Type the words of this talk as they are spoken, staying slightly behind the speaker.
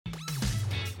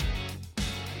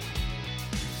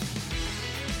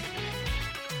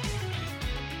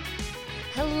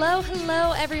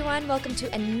Hello, everyone. Welcome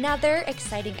to another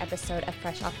exciting episode of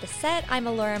Fresh Off the Set. I'm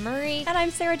Alora Murray. And I'm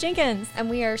Sarah Jenkins. And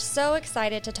we are so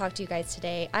excited to talk to you guys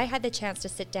today. I had the chance to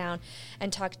sit down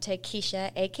and talk to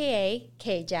Keisha, a.k.a.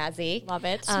 K Jazzy. Love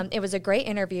it. It was a great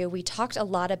interview. We talked a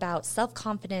lot about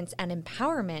self-confidence and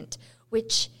empowerment,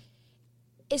 which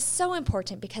is so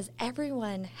important because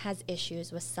everyone has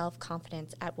issues with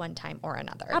self-confidence at one time or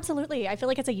another. Absolutely. I feel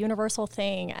like it's a universal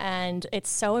thing and it's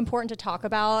so important to talk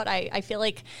about. I feel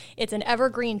like it's an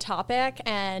evergreen topic,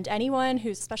 and anyone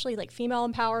who's, especially like female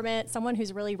empowerment, someone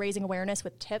who's really raising awareness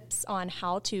with tips on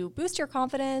how to boost your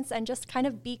confidence and just kind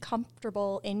of be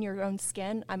comfortable in your own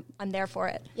skin, I'm there for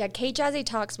it. Yeah, K Jazzy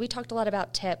Talks, we talked a lot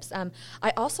about tips.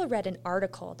 I also read an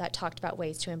article that talked about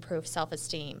ways to improve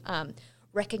self-esteem.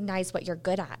 Recognize what you're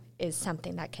good at is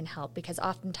something that can help, because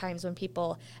oftentimes when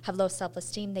people have low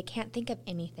self-esteem, they can't think of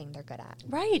anything they're good at.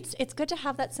 Right. It's good to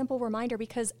have that simple reminder,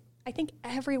 because I think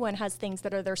everyone has things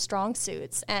that are their strong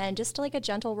suits, and just like a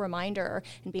gentle reminder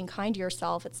and being kind to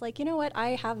yourself, it's like, you know what,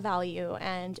 I have value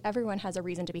and everyone has a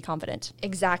reason to be confident.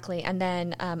 Exactly. And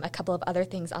then a couple of other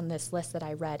things on this list that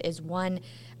I read is one,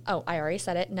 I already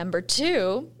said it. Number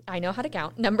two, I know how to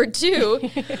count. Number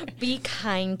two, be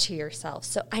kind to yourself.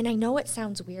 So, and I know it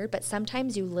sounds weird, but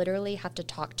sometimes you literally have to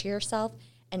talk to yourself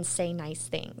and say nice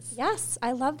things. Yes,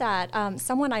 I love that.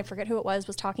 Someone, I forget who it was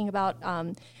talking about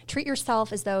treat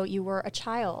yourself as though you were a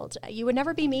child. You would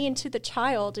never be mean to the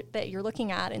child that you're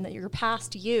looking at and that you're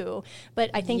past you.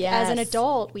 But I think as an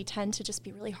adult, we tend to just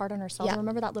be really hard on ourselves. Yeah. I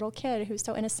remember that little kid who's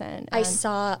so innocent. I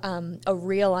saw a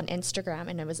reel on Instagram,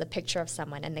 and it was a picture of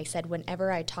someone, and they said,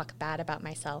 whenever I talk bad about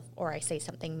myself or I say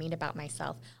something mean about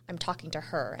myself, I'm talking to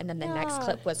her. And then the next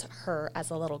clip was her as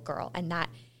a little girl. And that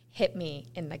hit me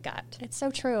in the gut. It's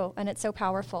so true, and it's so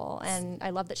powerful, and I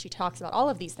love that she talks about all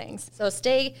of these things. So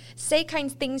say kind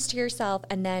things to yourself,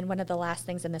 and then one of the last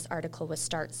things in this article was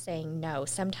start saying no.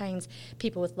 Sometimes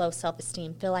people with low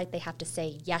self-esteem feel like they have to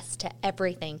say yes to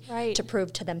everything to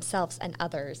prove to themselves and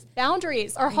others.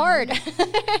 Boundaries are hard,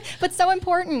 but so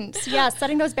important. Yes,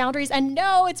 setting those boundaries, and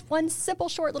no, it's one simple,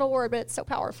 short little word, but it's so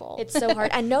powerful. It's so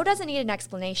hard, and no doesn't need an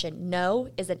explanation. No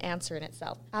is an answer in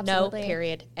itself. Absolutely. No,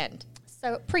 period, end.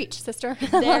 So preach, sister.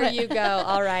 There you go.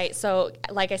 All right. So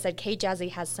like I said, K Jazzy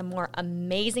has some more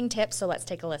amazing tips. So let's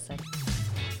take a listen.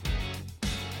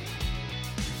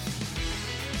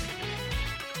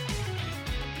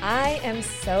 I am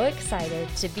so excited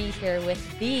to be here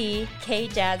with the K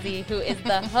Jazzy, who is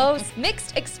the host,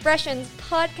 Mixed Expressions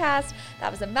podcast. That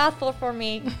was a mouthful for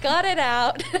me. Got it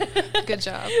out. Good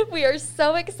job. We are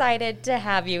so excited to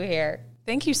have you here.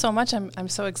 Thank you so much. I'm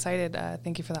so excited.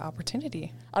 Thank you for the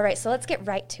opportunity. All right, so let's get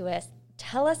right to it.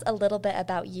 Tell us a little bit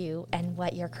about you and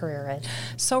what your career is.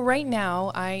 So right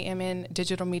now, I am in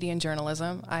digital media and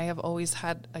journalism. I have always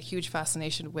had a huge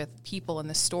fascination with people and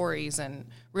the stories, and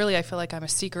really I feel like I'm a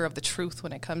seeker of the truth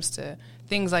when it comes to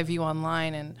things I view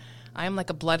online, and I'm like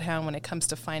a bloodhound when it comes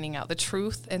to finding out the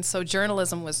truth. And so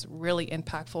journalism was really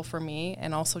impactful for me,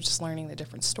 and also just learning the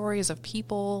different stories of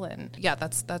people. And yeah,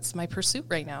 that's my pursuit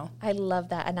right now. I love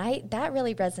that. And that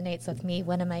really resonates with me.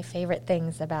 One of my favorite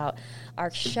things about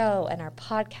our show and our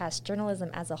podcast, journalism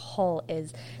as a whole,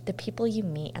 is the people you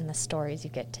meet and the stories you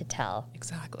get to tell.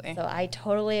 Exactly. So I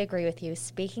totally agree with you.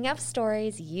 Speaking of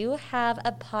stories, you have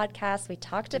a podcast. We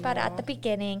talked about it at the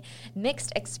beginning,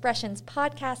 Mixed Expressions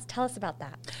Podcast. Tell us about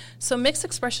that. So Mixed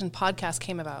Expression Podcast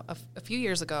came about a few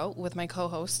years ago with my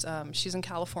co-host. She's in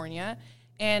California,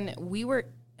 and we were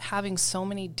having so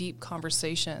many deep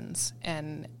conversations.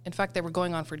 And in fact, they were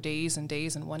going on for days and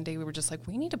days. And one day we were just like,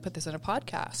 we need to put this in a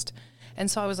podcast. And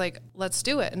so I was like, let's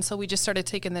do it. And so we just started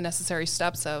taking the necessary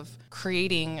steps of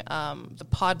creating the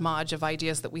podmodge of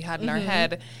ideas that we had in our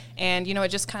head. And, it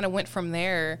just kind of went from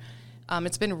there.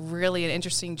 It's been really an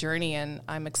interesting journey, and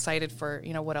I'm excited for,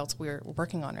 what else we're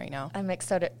working on right now. I'm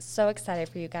so excited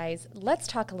for you guys. Let's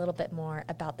talk a little bit more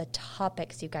about the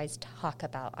topics you guys talk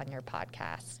about on your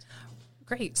podcast.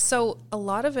 Great. So a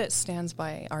lot of it stands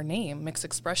by our name, Mixed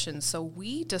Expressions. So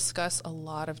we discuss a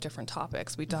lot of different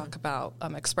topics. We talk about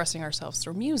expressing ourselves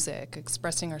through music,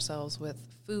 expressing ourselves with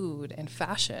food and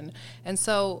fashion. And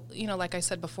so, like I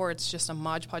said before, it's just a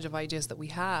modge-podge of ideas that we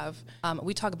have.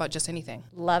 We talk about just anything.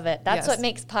 Love it. That's what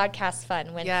makes podcasts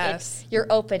fun, when you're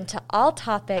open to all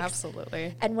topics.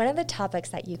 Absolutely. And one of the topics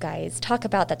that you guys talk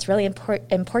about that's really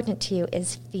important to you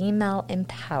is female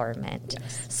empowerment.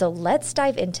 Yes. So let's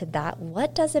dive into that.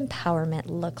 What does empowerment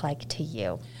look like to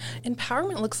you?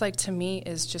 Empowerment looks like to me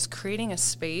is just creating a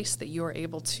space that you are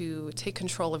able to take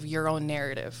control of your own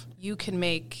narrative. You can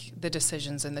make the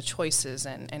decisions and the choices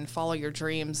and follow your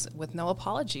dreams with no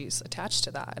apologies attached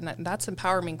to that. And that's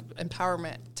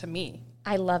empowerment to me.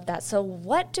 I love that. So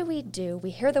what do? We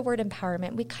hear the word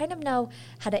empowerment. We kind of know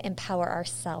how to empower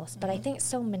ourselves, but I think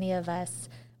so many of us,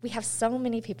 we have so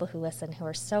many people who listen who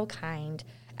are so kind,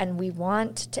 and we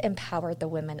want to empower the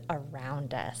women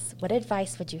around us. What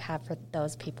advice would you have for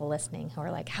those people listening who are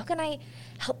like, how can I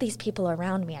help these people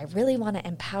around me? I really want to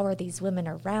empower these women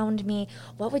around me.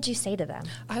 What would you say to them?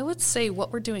 I would say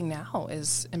what we're doing now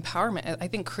is empowerment. I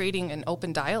think creating an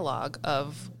open dialogue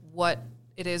of what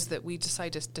it is that we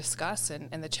decide to discuss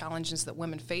and the challenges that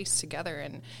women face together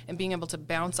and being able to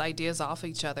bounce ideas off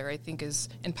each other, I think, is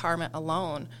empowerment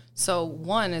alone. So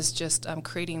one is just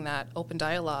creating that open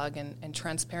dialogue and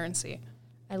transparency.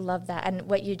 I love that. And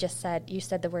what you just said, you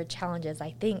said the word challenges.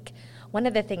 I think one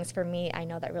of the things for me, I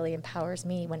know that really empowers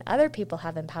me when other people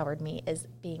have empowered me, is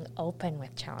being open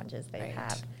with challenges they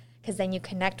have. Because then you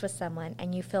connect with someone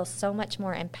and you feel so much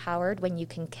more empowered when you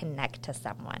can connect to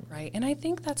someone. Right. And I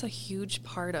think that's a huge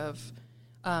part of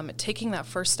taking that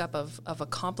first step of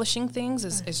accomplishing things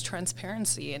is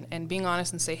transparency and being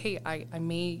honest and say, hey, I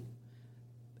may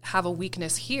have a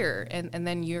weakness here. And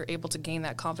then you're able to gain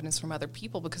that confidence from other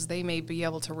people because they may be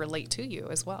able to relate to you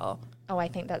as well. Oh, I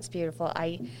think that's beautiful.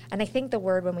 I think the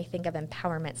word, when we think of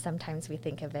empowerment, sometimes we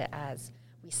think of it as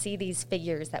we see these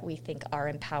figures that we think are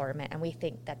empowerment and we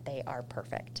think that they are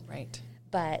perfect. Right.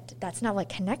 But that's not what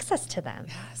connects us to them.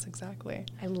 Yes, exactly.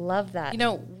 I love that. You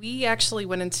know, we actually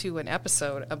went into an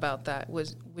episode about that,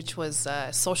 which was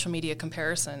social media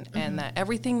comparison, and that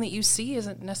everything that you see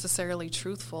isn't necessarily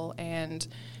truthful. And,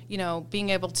 you know, being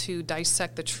able to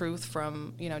dissect the truth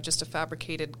from, you know, just a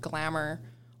fabricated glamour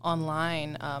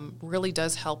online really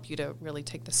does help you to really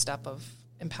take the step of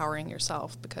empowering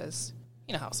yourself, because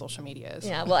you know how social media is.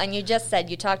 Yeah, well, and you just said,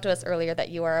 you talked to us earlier that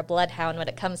you are a bloodhound when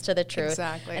it comes to the truth.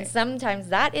 Exactly. And sometimes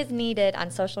that is needed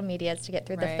on social media to get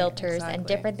through the filters and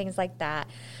different things like that.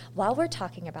 While we're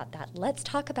talking about that, let's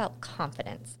talk about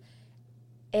confidence.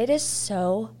 It is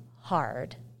so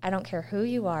hard. I don't care who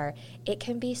you are. It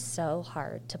can be so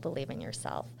hard to believe in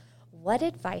yourself. What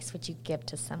advice would you give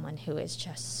to someone who is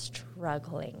just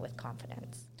struggling with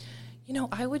confidence? You know,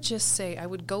 I would just say I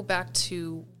would go back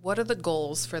to what are the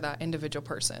goals for that individual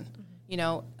person. You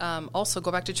know, also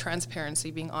go back to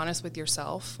transparency, being honest with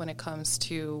yourself when it comes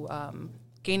to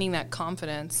gaining that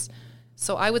confidence.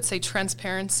 So I would say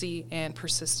transparency and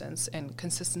persistence and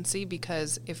consistency,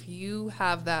 because if you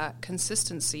have that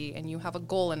consistency and you have a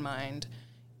goal in mind,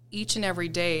 each and every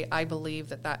day, I believe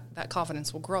that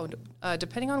confidence will grow,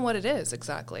 depending on what it is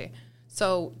exactly.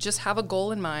 So just have a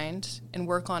goal in mind and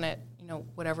work on it, you know,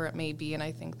 whatever it may be. And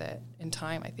I think that in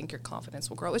time, I think your confidence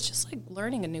will grow. It's just like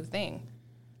learning a new thing.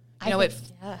 Go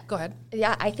ahead.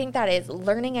 Yeah, I think that is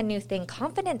learning a new thing.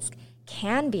 Confidence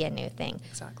can be a new thing.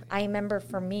 Exactly. I remember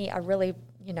for me, a really,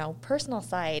 personal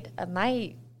side of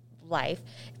my life,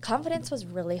 confidence was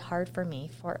really hard for me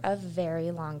for a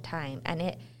very long time. And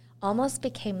it almost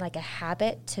became like a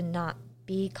habit to not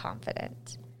be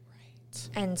confident.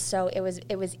 And so it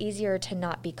was easier to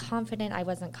not be confident. I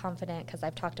wasn't confident because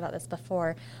I've talked about this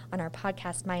before on our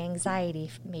podcast. My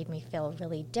anxiety made me feel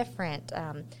really different.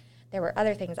 There were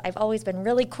other things. I've always been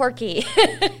really quirky.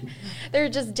 There are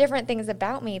just different things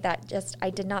about me that just I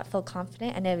did not feel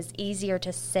confident, and it was easier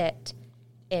to sit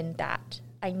in that.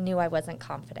 I knew I wasn't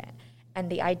confident. And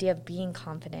the idea of being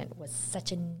confident was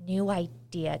such a new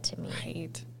idea to me.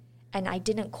 Right. And I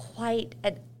didn't quite...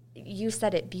 You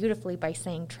said it beautifully by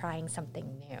saying trying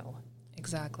something new.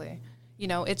 Exactly.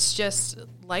 It's just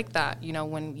like that.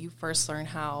 When you first learn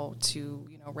how to,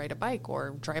 ride a bike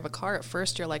or drive a car, at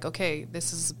first you're like, okay,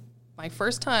 this is my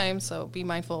first time, so be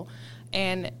mindful.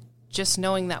 And just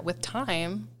knowing that with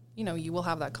time, you will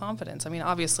have that confidence. I mean,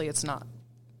 obviously it's not,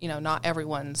 not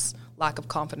everyone's lack of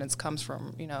confidence comes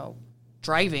from,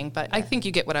 driving, but I think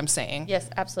you get what I'm saying. Yes,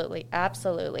 absolutely.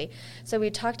 Absolutely. So we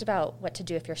talked about what to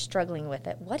do if you're struggling with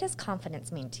it. What does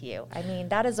confidence mean to you? I mean,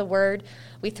 that is a word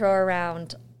we throw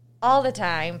around all the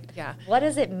time. Yeah. What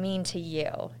does it mean to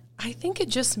you? I think it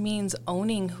just means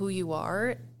owning who you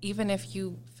are, even if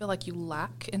you feel like you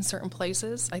lack in certain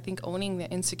places. I think owning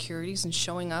the insecurities and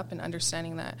showing up and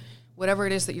understanding that whatever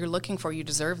it is that you're looking for, you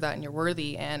deserve that and you're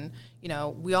worthy. And,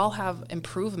 we all have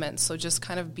improvements. So just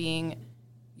kind of being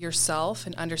yourself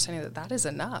and understanding that is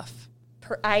enough.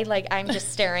 I'm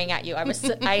just staring at you.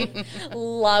 I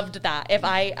loved that. If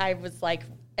I was like,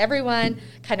 everyone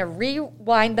kind of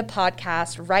rewind the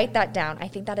podcast, write that down. I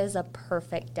think that is a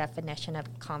perfect definition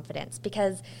of confidence,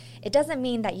 because it doesn't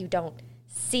mean that you don't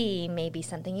see maybe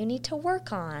something you need to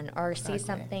work on or see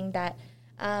something that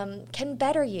can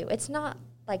better you. It's not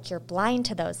like you're blind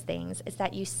to those things. It's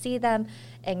that you see them,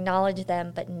 acknowledge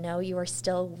them, but know you are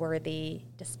still worthy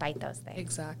despite those things.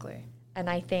 Exactly. And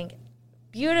I think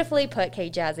Beautifully put, Kay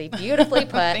Jazzy. Beautifully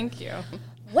put. Thank you.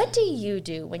 What do you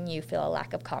do when you feel a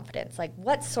lack of confidence? Like,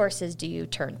 what sources do you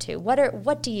turn to?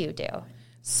 What do you do?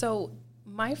 So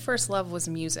my first love was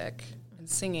music and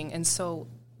singing. And so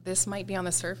this might be on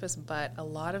the surface, but a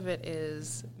lot of it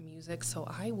is music. So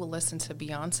I will listen to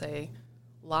Beyonce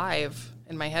live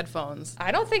in my headphones.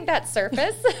 I don't think that's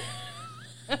surface.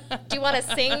 Do you want to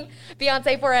sing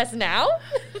Beyonce for us now?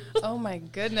 Oh my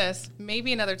goodness.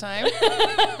 Maybe another time.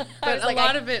 But a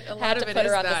lot of it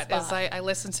is I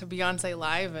listen to Beyonce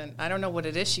live, and I don't know what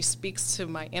it is. She speaks to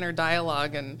my inner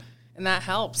dialogue, and that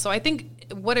helps. So I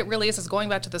think what it really is going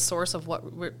back to the source of what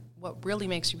really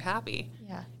makes you happy.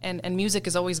 Yeah. And music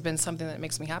has always been something that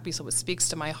makes me happy. So it speaks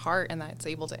to my heart, and that's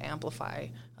able to amplify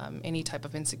any type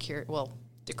of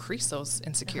decrease those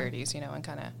insecurities, and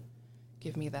kind of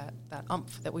give me that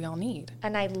oomph that we all need.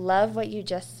 And I love what you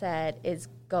just said is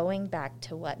going back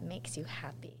to what makes you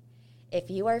happy.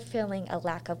 If you are feeling a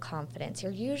lack of confidence,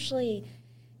 you're usually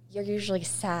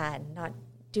sad, not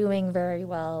doing very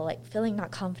well, like feeling not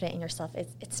confident in yourself.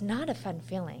 It's not a fun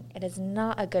feeling. It is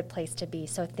not a good place to be.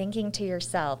 So thinking to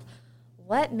yourself,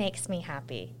 what makes me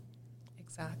happy?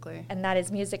 Exactly. And that is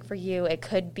music for you. It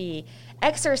could be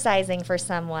exercising for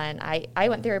someone. I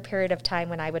went through a period of time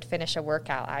when I would finish a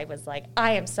workout. I was like,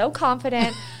 I am so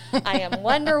confident. I am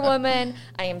Wonder Woman.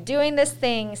 I am doing this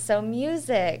thing. So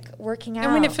music, working out.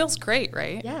 I mean, it feels great,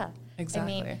 right? Yeah.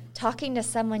 Exactly. I mean, talking to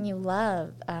someone you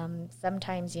love.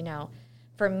 Sometimes,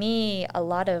 for me, a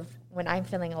lot of when I'm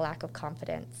feeling a lack of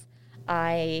confidence,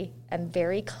 I am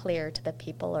very clear to the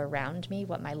people around me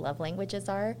what my love languages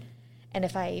are. And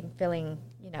if I'm feeling,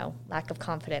 lack of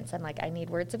confidence, I'm like, I need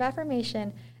words of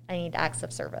affirmation. I need acts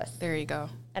of service. There you go.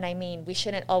 And I mean, we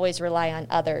shouldn't always rely on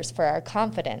others for our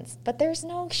confidence, but there's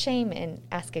no shame in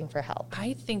asking for help.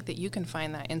 I think that you can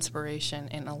find that inspiration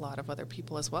in a lot of other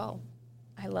people as well.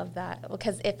 I love that.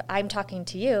 Because if I'm talking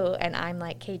to you and I'm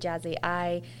like, Kay Jazzy,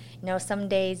 I know some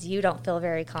days you don't feel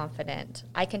very confident.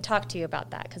 I can talk to you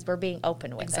about that because we're being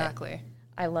open with it. Exactly.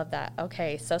 I love that.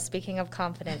 Okay, so speaking of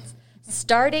confidence,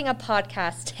 starting a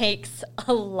podcast takes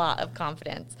a lot of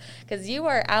confidence because you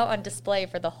are out on display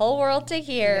for the whole world to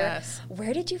hear. Yes.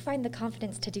 Where did you find the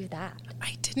confidence to do that?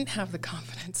 I didn't have the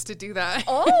confidence to do that.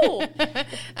 Oh.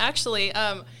 Actually,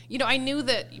 I knew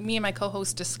that me and my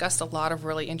co-host discussed a lot of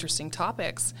really interesting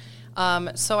topics.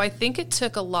 So I think it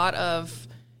took a lot of,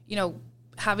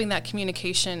 having that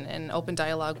communication and open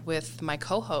dialogue with my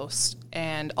co-host.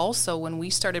 And also when we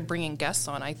started bringing guests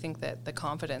on, I think that the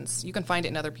confidence, you can find it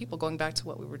in other people, going back to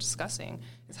what we were discussing,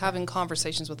 is having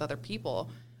conversations with other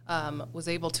people was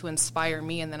able to inspire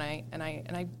me. And then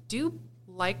I do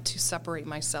like to separate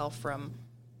myself from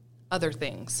other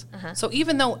things. Uh-huh. So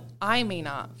even though I may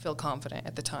not feel confident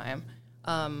at the time,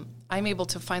 I'm able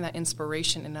to find that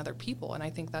inspiration in other people. And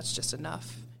I think that's just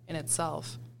enough in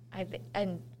itself.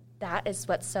 And that is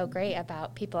what's so great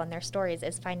about people and their stories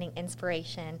is finding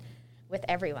inspiration with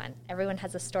everyone. Everyone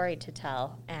has a story to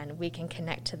tell, and we can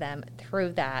connect to them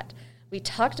through that. We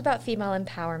talked about female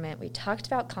empowerment. We talked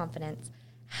about confidence.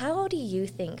 How do you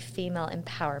think female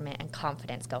empowerment and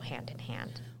confidence go hand in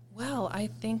hand? Well, I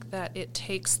think that it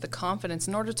takes the confidence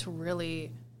in order to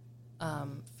really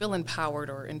feel empowered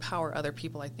or empower other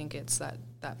people. I think it's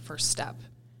that first step.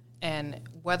 And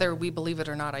whether we believe it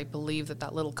or not, I believe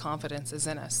that little confidence is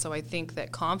in us. So I think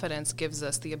that confidence gives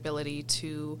us the ability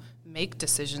to make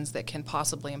decisions that can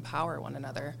possibly empower one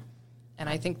another. And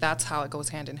I think that's how it goes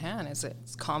hand in hand, is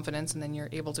it's confidence, and then you're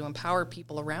able to empower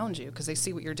people around you because they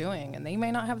see what you're doing, and they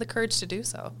may not have the courage to do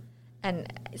so.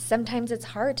 And sometimes it's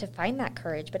hard to find that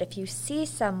courage, but if you see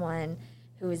someone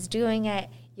who is doing it,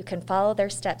 you can follow their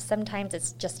steps. Sometimes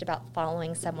it's just about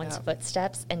following someone's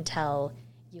footsteps until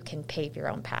you can pave your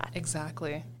own path.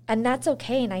 Exactly. And that's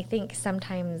okay. And I think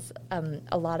sometimes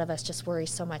a lot of us just worry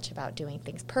so much about doing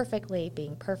things perfectly,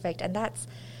 being perfect. And that's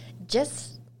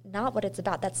just not what it's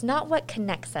about. That's not what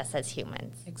connects us as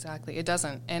humans. Exactly. It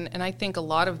doesn't. And I think a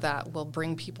lot of that will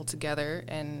bring people together.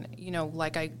 And,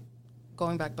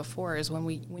 going back before, is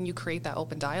when you create that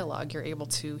open dialogue, you're able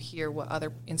to hear what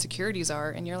other insecurities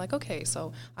are. And you're like, okay,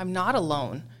 so I'm not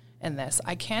alone in this.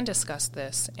 I can discuss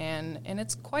this. And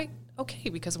it's quite okay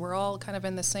because we're all kind of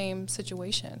in the same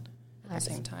situation at the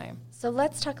same time. So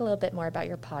let's talk a little bit more about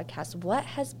your podcast. What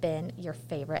has been your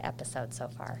favorite episode so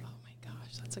far? Oh my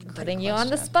gosh, that's a great question. Putting you on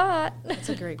the spot. That's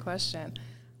a great question.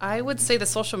 I would say the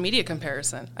social media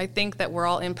comparison. I think that we're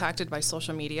all impacted by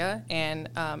social media, and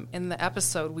in the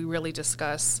episode we really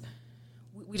discuss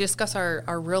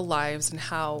our real lives and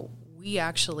how we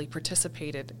actually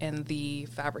participated in the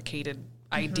fabricated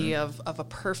idea of a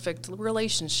perfect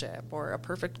relationship or a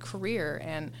perfect career,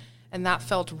 and And that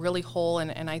felt really whole,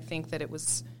 and I think that it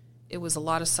was a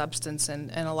lot of substance,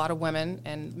 and a lot of women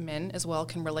and men as well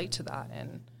can relate to that.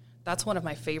 And that's one of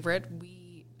my favorite.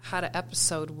 We had an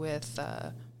episode with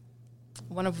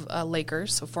one of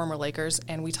Lakers, so former Lakers,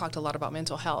 and we talked a lot about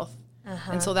mental health.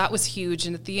 And so that was huge.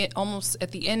 And almost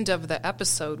at the end of the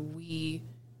episode, we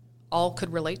all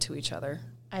could relate to each other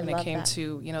when it came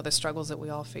to, the struggles that we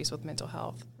all face with mental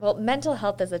health. Well, mental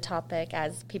health is a topic,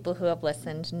 as people who have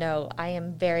listened know, I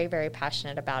am very, very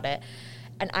passionate about it.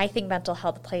 And I think mental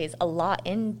health plays a lot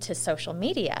into social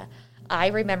media. I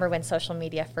remember when social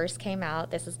media first came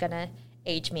out, this is going to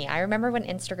age me. I remember when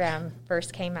Instagram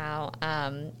first came out,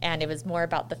 and it was more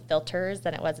about the filters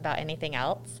than it was about anything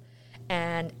else.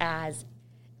 And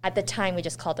at the time, we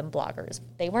just called them bloggers.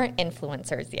 They weren't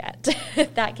influencers yet.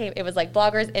 It was like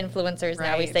bloggers, influencers.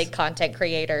 Right. Now we say content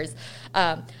creators.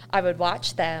 I would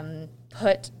watch them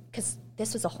because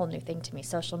this was a whole new thing to me.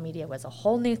 Social media was a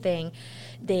whole new thing.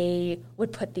 They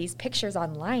would put these pictures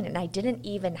online, and I didn't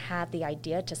even have the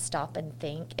idea to stop and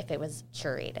think if it was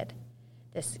curated,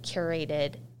 this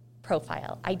curated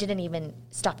profile. I didn't even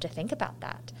stop to think about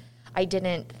that. I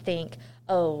didn't think,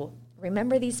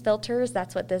 remember these filters?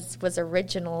 That's what this was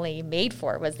originally made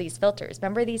for, was these filters.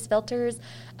 Remember these filters?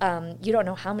 You don't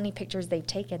know how many pictures they've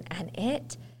taken.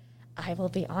 And I will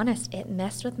be honest, it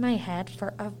messed with my head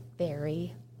for a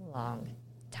very long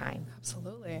time.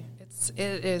 Absolutely.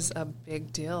 It is a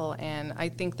big deal. And I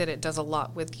think that it does a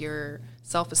lot with your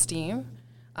self-esteem.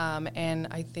 And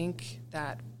I think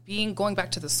that going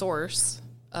back to the source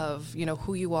of,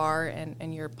 who you are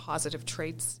and your positive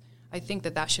traits, I think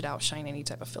that should outshine any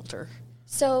type of filter.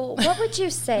 So what would you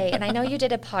say, and I know you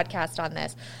did a podcast on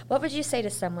this, what would you say to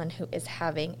someone who is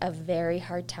having a very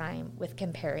hard time with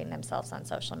comparing themselves on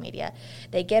social media?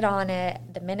 They get on it,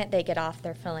 the minute they get off,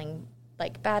 they're feeling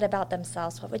like bad about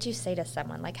themselves. What would you say to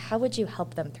someone? Like, how would you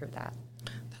help them through that?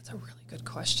 That's a really good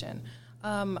question.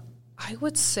 I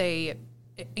would say,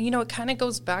 it kind of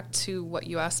goes back to what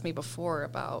you asked me before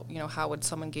about, how would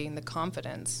someone gain the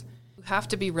confidence? You have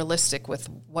to be realistic with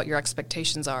what your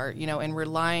expectations are, and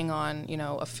relying on,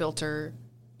 a filter,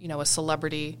 a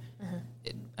celebrity.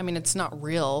 It's not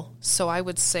real. So I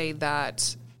would say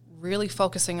that really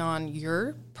focusing on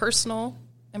your personal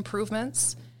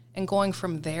improvements and going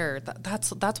from there,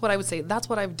 that's what I would say. That's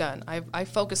what I've done. I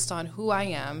focused on who I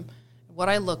am, what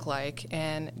I look like,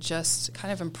 and just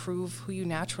kind of improve who you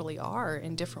naturally are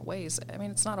in different ways.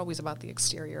 It's not always about the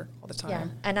exterior all the time. Yeah,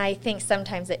 and I think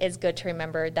sometimes it is good to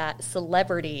remember that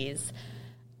celebrities,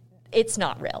 it's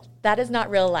not real. That is not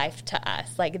real life to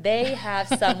us. Like, they have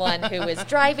someone who is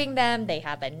driving them, they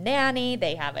have a nanny,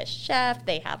 they have a chef,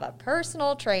 they have a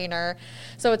personal trainer.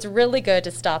 So it's really good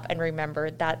to stop and remember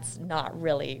that's not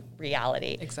really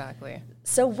reality. Exactly.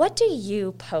 So what do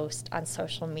you post on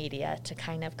social media to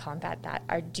kind of combat that?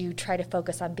 Or do you try to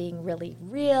focus on being really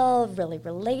real, really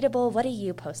relatable? What do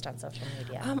you post on social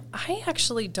media? I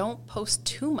actually don't post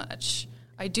too much.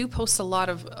 I do post a lot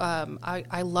of,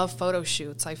 I love photo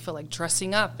shoots. I feel like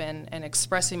dressing up and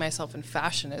expressing myself in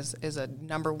fashion is a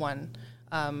number one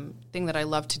thing that I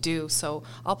love to do. So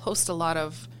I'll post a lot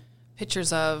of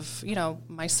pictures of,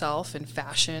 myself in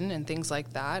fashion and things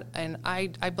like that. And I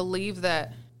believe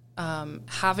that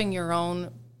having your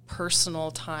own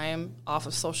personal time off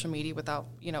of social media without,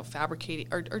 fabricating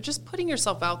or just putting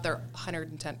yourself out there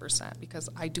 110%, because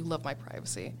I do love my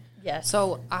privacy. Yes.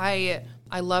 So I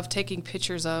love taking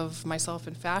pictures of myself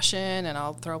in fashion, and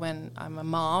I'm a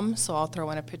mom, so I'll throw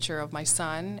in a picture of my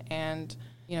son and,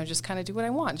 just kind of do what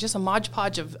I want. Just a modge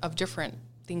podge of different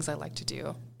things I like to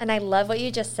do. And I love what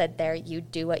you just said there. You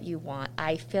do what you want.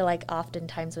 I feel like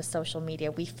oftentimes with social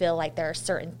media, we feel like there are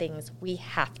certain things we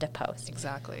have to post.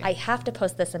 Exactly. I have to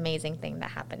post this amazing thing that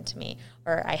happened to me,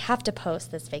 or I have to post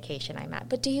this vacation I'm at.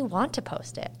 But do you want to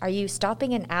post it? Are you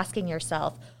stopping and asking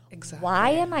yourself, exactly,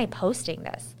 why am I posting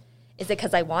this? Is it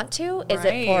because I want to? Is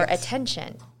it for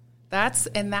attention? That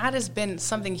has been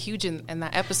something huge in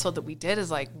that episode that we did, is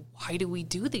like, why do we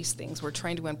do these things? We're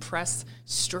trying to impress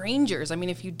strangers.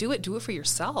 If you do it for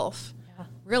yourself,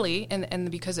 really,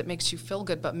 and because it makes you feel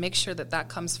good, but make sure that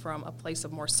comes from a place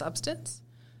of more substance.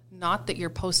 Not that you're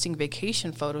posting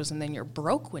vacation photos and then you're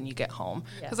broke when you get home.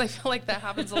 Because I feel like that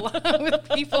happens a lot with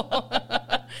people.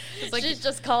 It's like, she's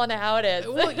just calling it how it is.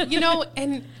 Well,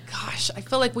 and gosh, I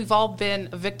feel like we've all been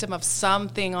a victim of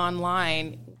something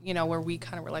online, where we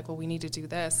kind of were like, well, we need to do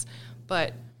this.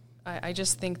 But I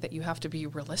just think that you have to be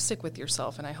realistic with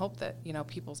yourself. And I hope that,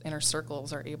 people's inner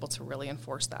circles are able to really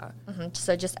enforce that. Mm-hmm.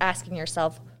 So just asking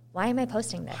yourself, why am I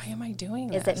posting this? Why am I doing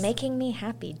this? Is it making me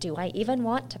happy? Do I even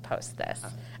want to post this?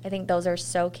 I think those are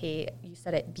so key. You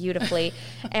said it beautifully.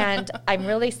 And I'm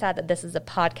really sad that this is a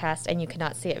podcast and you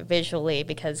cannot see it visually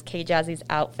because Kay Jazzy's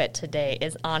outfit today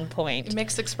is on point.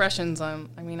 Mixed expressions. I'm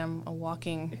a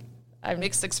walking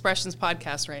mixed expressions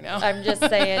podcast right now. I'm just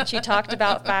saying, she talked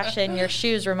about fashion. Your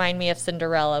shoes remind me of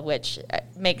Cinderella, which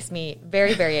makes me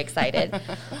very, very excited.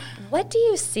 What do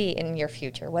you see in your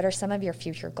future? What are some of your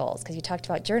future goals? Because you talked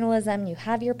about journalism, you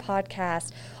have your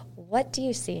podcast. What do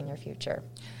you see in your future?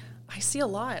 I see a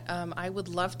lot. I would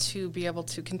love to be able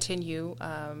to continue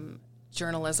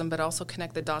journalism, but also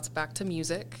connect the dots back to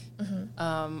music.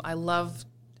 I love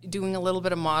doing a little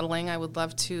bit of modeling. I would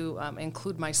love to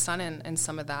include my son in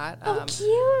some of that. Oh,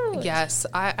 cute. Yes.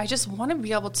 I just want to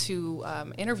be able to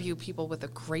interview people with a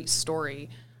great story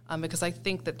because I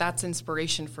think that that's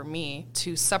inspiration for me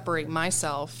to separate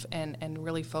myself and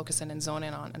really focus in and zone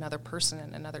in on another person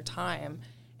and another time.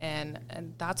 And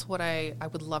that's what I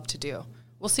would love to do.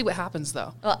 We'll see what happens,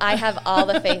 though. Well, I have all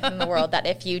the faith in the world that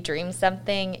if you dream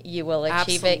something, you will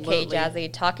achieve it. Kay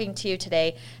Jazzy, talking to you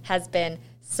today has been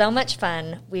so much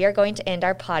fun. We are going to end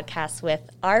our podcast with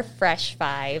our Fresh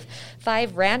Five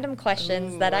random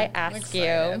questions that I ask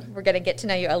you. We're going to get to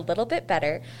know you a little bit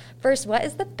better. First, what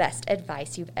is the best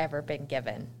advice you've ever been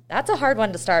given? That's a hard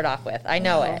one to start off with. I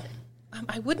know it.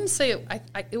 I wouldn't say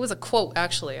it was a quote,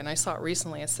 actually, and I saw it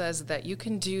recently. It says that you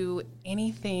can do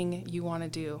anything you want to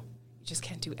do. You just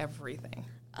can't do everything.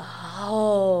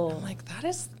 Oh. I'm like,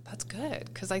 that's good,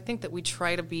 because I think that we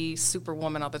try to be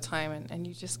superwoman all the time, and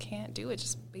you just can't do it.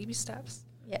 Just baby steps.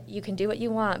 Yeah, you can do what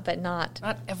you want, but not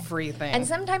everything. And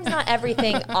sometimes not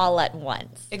everything all at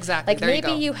once. Exactly. Like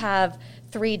maybe you have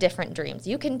 3 different dreams.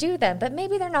 You can do them, but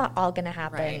maybe they're not all going to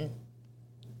happen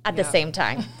at the same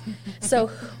time. So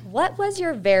what was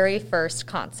your very first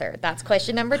concert? That's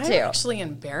question number 2. I'm actually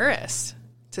embarrassed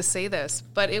to say this,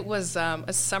 but it was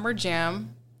a summer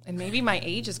jam, and maybe my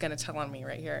age is going to tell on me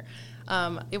right here.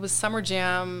 It was summer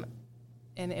jam,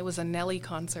 and it was a Nelly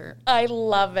concert. I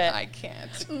love it. I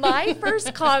can't. My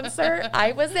first concert,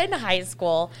 I was in high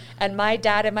school, and my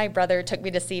dad and my brother took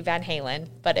me to see Van Halen,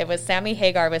 but it was Sammy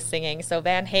Hagar was singing. So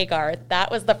Van Hagar,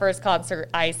 that was the first concert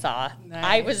I saw. Nice.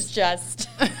 I was just,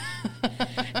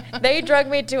 they drug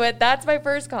me to it. That's my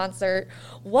first concert.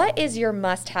 What is your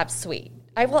must-have sweet?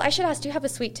 I should ask, do you have a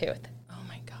sweet tooth? Oh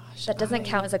my gosh. That doesn't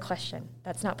count as a question.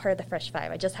 That's not part of the Fresh Five.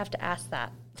 I just have to ask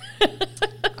that.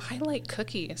 I like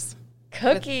cookies.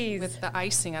 Cookies. With the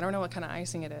icing. I don't know what kind of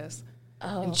icing it is.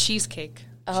 Oh. And cheesecake.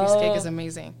 Oh. Cheesecake is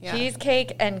amazing. Yeah.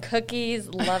 Cheesecake and cookies.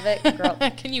 Love it, girl.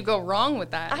 Can you go wrong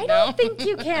with that? I don't think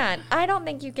you can. I don't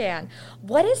think you can.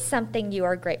 What is something you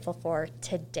are grateful for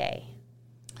today?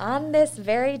 On this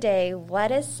very day,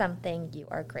 what is something you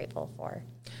are grateful for?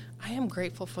 I am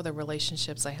grateful for the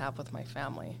relationships I have with my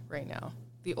family right now.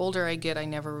 The older I get, I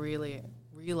never really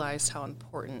realized how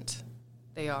important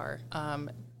they are.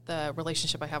 The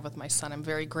relationship I have with my son, I'm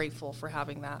very grateful for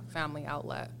having that family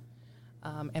outlet,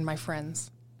 and my friends.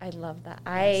 I love that.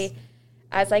 Yes.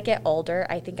 As I get older,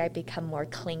 I think I become more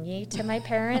clingy to my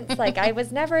parents. Like, I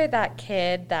was never that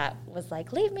kid that was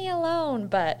like, leave me alone,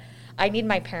 but I need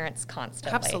my parents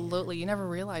constantly. Absolutely. You never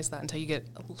realize that until you get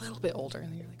a little bit older,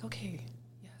 and you're like, okay,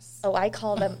 yes. Oh, I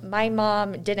call them. My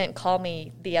mom didn't call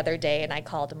me the other day, and I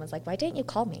called and was like, why didn't you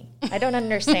call me? I don't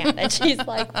understand. And she's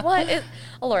like, what is,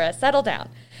 Laura, settle down.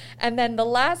 And then the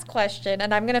last question,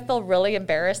 and I'm going to feel really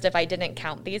embarrassed if I didn't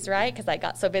count these right because I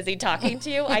got so busy talking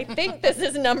to you. I think this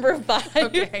is number 5.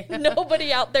 Okay.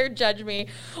 Nobody out there judge me.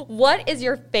 What is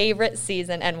your favorite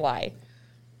season and why?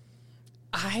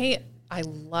 I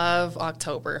love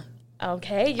October.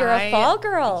 Okay, you're a fall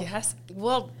girl. Yes.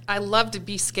 Well, I love to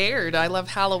be scared. I love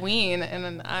Halloween,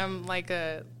 and I'm like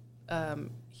a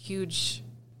huge,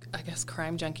 I guess,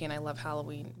 crime junkie, and I love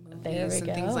Halloween movies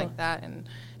and things like that, and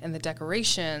the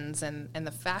decorations and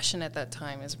the fashion at that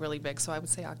time is really big. So I would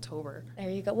say October. There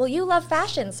you go. Well, you love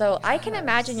fashion, so I can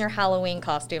imagine your Halloween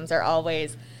costumes are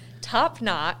always top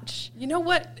notch. You know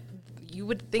what? You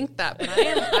would think that, but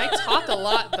I talk a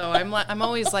lot though. I'm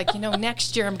always like,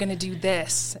 next year I'm going to do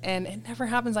this, and it never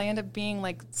happens. I end up being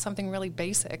like something really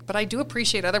basic, but I do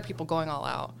appreciate other people going all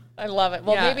out. I love it.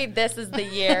 Well, maybe this is the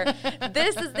year.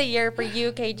 This is the year for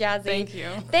you, Kay Jazzy. Thank you.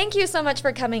 Thank you so much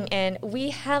for coming in. We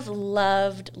have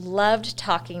loved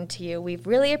talking to you. We've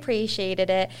really appreciated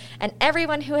it. And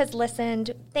everyone who has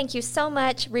listened, thank you so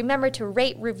much. Remember to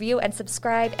rate, review, and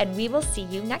subscribe, and we will see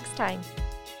you next time.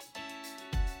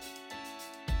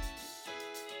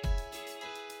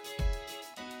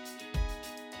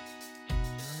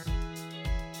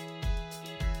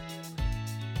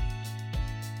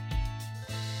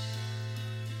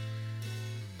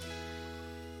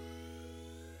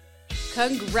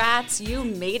 Congrats, you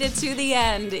made it to the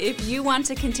end. If you want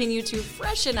to continue to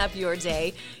freshen up your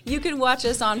day, you can watch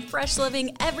us on Fresh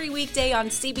Living every weekday on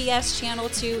CBS Channel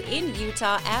 2 in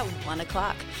Utah at 1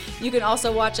 o'clock. You can also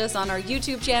watch us on our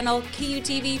YouTube channel,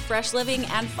 KUTV Fresh Living,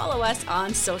 and follow us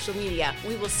on social media.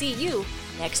 We will see you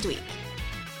next week.